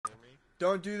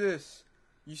Don't do this.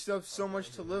 You still have so much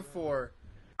to live for.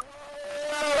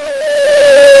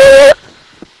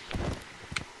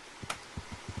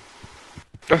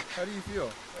 How do you feel?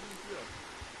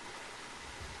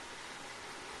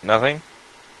 Nothing.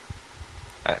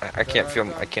 I can't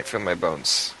feel my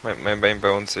bones. My main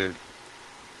bones are.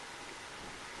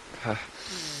 They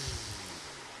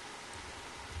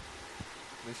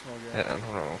smell I good.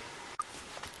 don't know.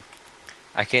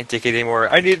 I can't take it anymore.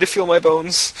 I need to feel my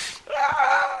bones.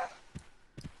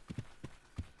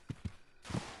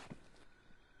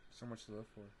 So much to live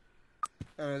for.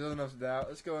 Anyway, that's enough of that.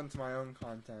 Let's go into my own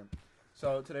content.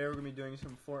 So today we're gonna be doing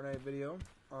some Fortnite video.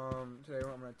 Today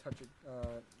I'm gonna touch it.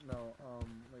 Wait,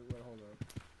 hold up.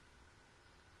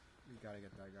 We gotta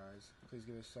get that, guys. Please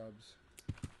give us subs.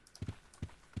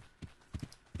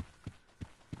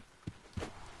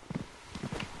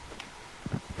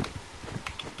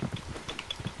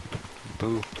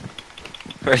 Boo.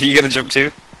 Are you gonna jump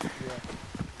too? Yeah.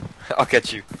 I'll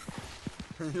catch you.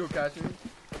 You'll catch me?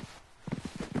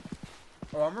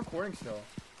 Oh, I'm recording still.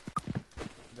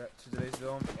 Today's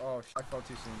film. Oh, I fell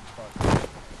too soon. Fuck.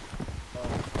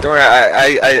 Don't worry,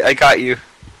 I got you.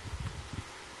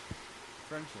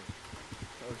 Friendship.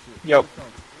 Oh shit. Yep.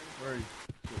 Where are you?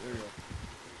 Shit,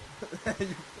 there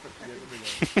you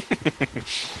go.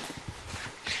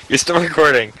 You're still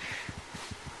recording.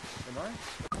 Am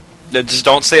I? Just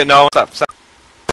don't say it. No. Stop.